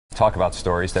talk about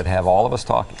stories that have all of us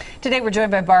talking. Today we're joined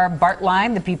by Barb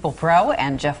Bartlein, the People Pro,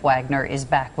 and Jeff Wagner is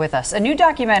back with us. A new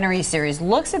documentary series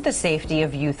looks at the safety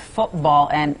of youth football,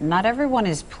 and not everyone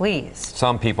is pleased.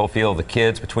 Some people feel the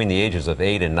kids between the ages of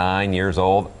 8 and 9 years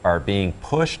old are being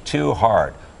pushed too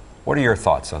hard. What are your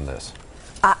thoughts on this?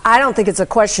 I don't think it's a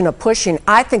question of pushing.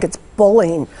 I think it's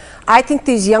bullying. I think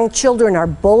these young children are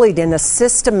bullied in a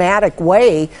systematic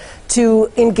way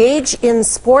to engage in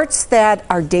sports that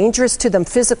are dangerous to them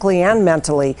physically and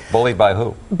mentally. Bullied by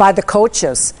who? By the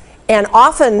coaches. And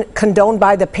often condoned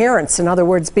by the parents. In other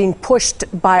words, being pushed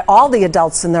by all the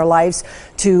adults in their lives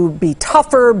to be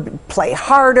tougher, play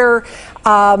harder.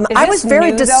 I was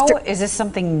very disturbed. Is this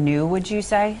something new, would you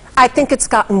say? I think it's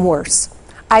gotten worse.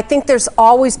 I think there's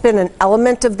always been an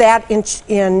element of that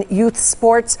in youth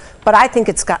sports, but I think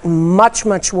it's gotten much,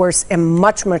 much worse and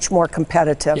much, much more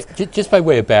competitive. Yeah, just by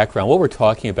way of background, what we're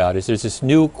talking about is there's this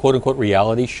new quote-unquote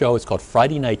reality show. It's called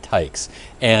Friday Night Tykes,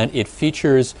 and it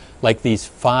features like these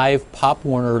 5 Pop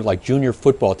Warner like junior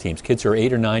football teams. Kids who are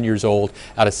 8 or 9 years old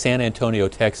out of San Antonio,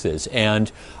 Texas, and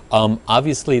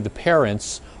obviously the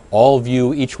parents all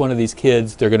view each one of these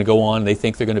kids, they're going to go on, they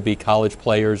think they're going to be college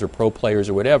players or pro players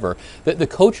or whatever. The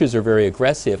coaches are very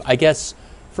aggressive. I guess,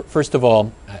 first of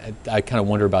all, I kind of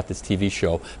wonder about this TV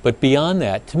show. But beyond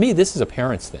that, to me, this is a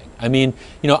parent's thing. I mean,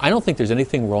 you know, I don't think there's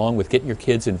anything wrong with getting your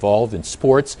kids involved in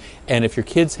sports. And if your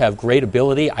kids have great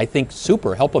ability, I think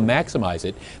super, help them maximize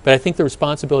it. But I think the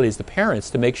responsibility is the parents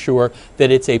to make sure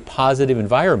that it's a positive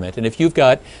environment. And if you've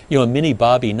got, you know, a mini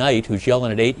Bobby Knight who's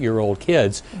yelling at 8-year-old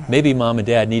kids, maybe mom and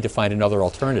dad need to find another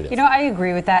alternative. You know, I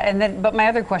agree with that. And then, but my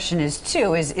other question is,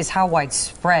 too, is how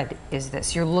widespread is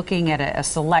this? You're looking at a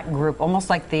select group, almost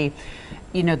like the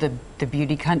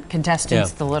beauty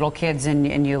contestants, the little kids,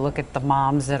 and you look at the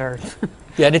moms that are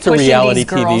yeah, and it's a reality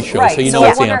TV show, right. so you know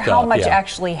it's amped up. I wonder how much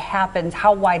actually happens.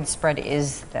 How widespread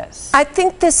is this? I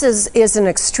think this is an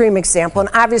extreme example, and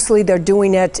obviously they're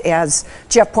doing it, as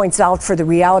Jeff points out, for the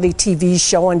reality TV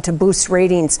show and to boost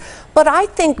ratings. But I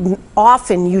think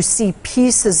often you see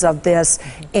pieces of this,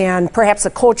 and perhaps a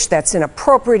coach that's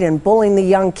inappropriate and bullying the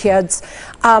young kids.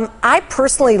 I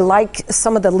personally like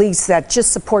some of the leagues that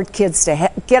just support kids to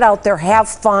get out there, have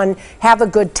fun, have a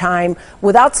good time,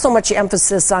 without so much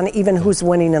emphasis on even who's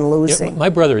winning and losing. Yeah, my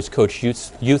brother has coached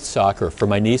youth soccer for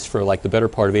my niece for like the better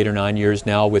part of 8 or 9 years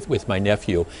now with my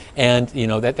nephew, and you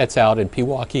know that's out in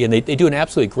Pewaukee, and they do an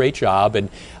absolutely great job. And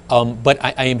but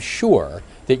I am sure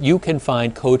that you can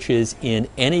find coaches in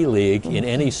any league, in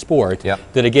any sport,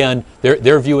 that again,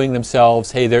 they're viewing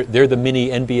themselves, hey, they're the mini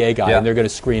NBA guy, and they're going to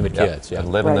scream at kids.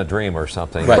 And living the dream or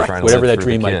something. Right, whatever that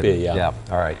dream might be, All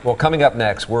right. Well, coming up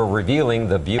next, we're revealing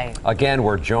the view. Again,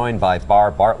 we're joined by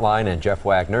Barb Bartlein and Jeff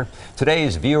Wagner.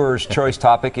 Today's viewer's choice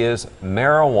topic is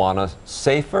marijuana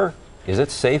safer? Is it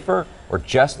safer or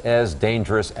just as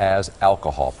dangerous as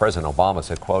alcohol? President Obama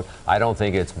said, quote, "I don't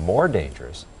think it's more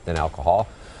dangerous than alcohol."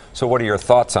 So what are your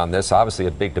thoughts on this? Obviously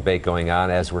a big debate going on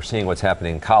as we're seeing what's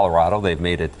happening in Colorado. They've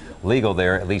made it legal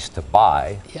there, at least to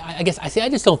buy. Yeah, I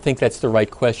just don't think that's the right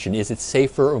question. Is it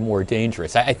safer or more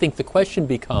dangerous? I think the question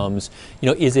becomes, you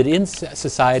know, is it in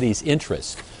society's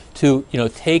interest to, you know,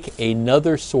 take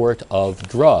another sort of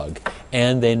drug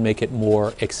and then make it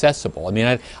more accessible? I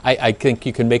mean, I think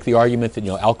you can make the argument that,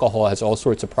 you know, alcohol has all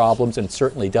sorts of problems, and it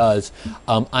certainly does.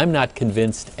 I'm not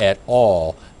convinced at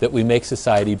all that we make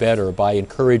society better by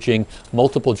encouraging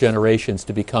multiple generations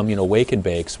to become, you know, wake and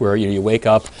bakes, where you wake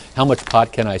up, how much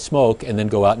pot can I smoke, and then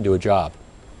go out and do a job.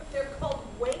 They're called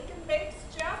wake and bakes,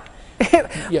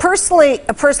 Jeff? Personally,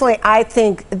 I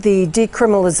think the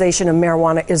decriminalization of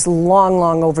marijuana is long,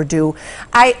 long overdue.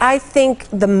 I think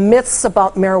the myths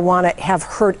about marijuana have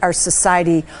hurt our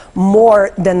society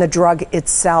more than the drug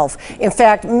itself. In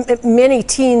fact, many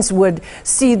teens would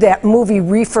see that movie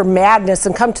Reefer Madness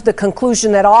and come to the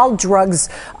conclusion that all drugs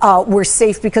were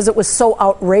safe because it was so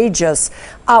outrageous.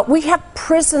 We have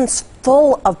prisons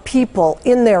full of people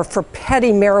in there for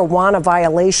petty marijuana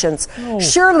violations. No.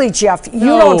 Surely, Jeff, you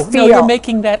don't feel... No, you're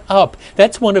making that up.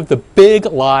 That's one of the big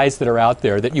lies that are out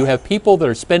there, that you have people that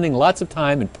are spending lots of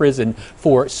time in prison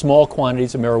for small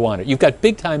quantities of marijuana. You've got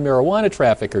big-time marijuana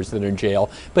traffickers that are in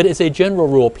jail, but as a general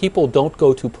rule, people don't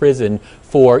go to prison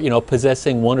for, you know,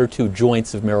 possessing 1 or 2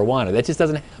 joints of marijuana. That just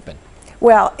doesn't happen.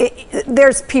 Well,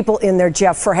 there's people in there,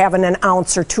 Jeff, for having 1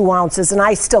 ounce or 2 ounces, and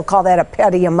I still call that a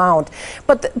petty amount.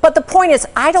 But the point is,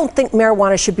 I don't think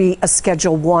marijuana should be a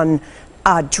Schedule I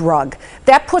drug.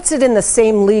 That puts it in the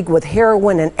same league with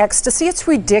heroin and ecstasy. It's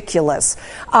ridiculous.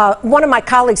 One of my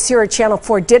colleagues here at Channel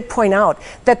 4 did point out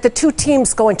that the two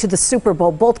teams going to the Super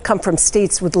Bowl both come from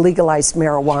states with legalized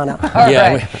marijuana.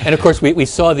 Yeah, Right. and of course we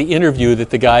saw the interview that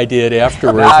the guy did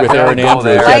afterwards Not with gonna Aaron go Andrews.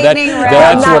 there. Yeah, Lightning round.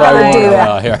 that's I'm what not I gonna want do to that.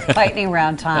 know here. Lightning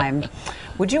round time.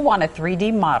 Would you want a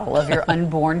 3D model of your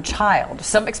unborn child?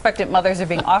 Some expectant mothers are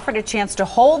being offered a chance to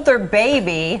hold their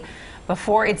baby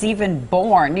before it's even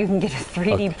born. You can get a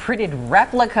 3D printed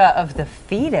replica of the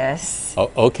fetus.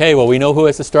 Oh, okay, well we know who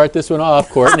has to start this one off,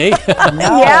 Courtney. No,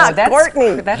 Yeah, that's,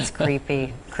 Courtney. That's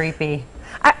creepy. Creepy.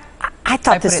 I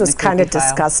thought put this it in was the kind of creepy file.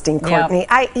 disgusting, Yep. Courtney.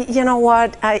 You know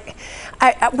what? I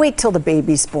wait till the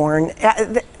baby's born.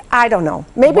 I don't know.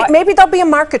 Maybe there'll be a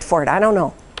market for it. I don't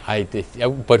know.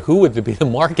 But who would be the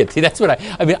market? See, that's what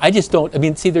I mean, I just don't, I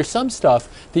mean, see, there's some stuff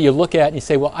that you look at and you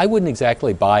say, well, I wouldn't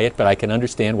exactly buy it, but I can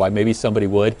understand why maybe somebody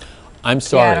would. I'm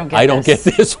sorry, I don't get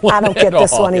this one. I don't get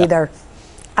this all. one Yeah. either.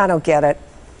 I don't get it.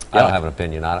 I don't have an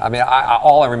opinion on it. I mean,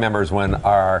 all I remember is when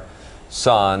our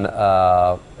son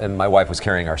and my wife was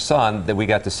carrying our son, that we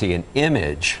got to see an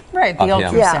image Right, the of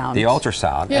him, ultrasound. the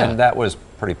ultrasound, Yeah. and that was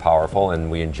pretty powerful,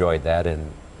 and we enjoyed that and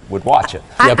would watch it.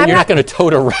 Yeah, but I'm you're not not- going to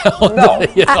tote around. No.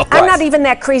 You know. I'm not even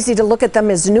that crazy to look at them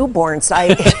as newborns. So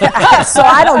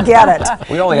I don't get it.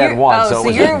 We only had one, so it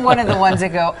was you're one of the ones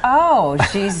that go, oh,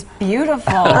 she's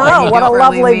beautiful. Oh, what a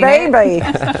lovely baby.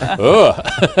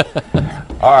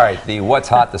 All right, the What's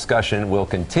Hot discussion will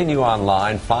continue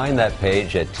online. Find that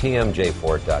page at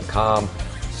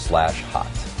tmj4.com/hot.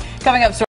 Coming up.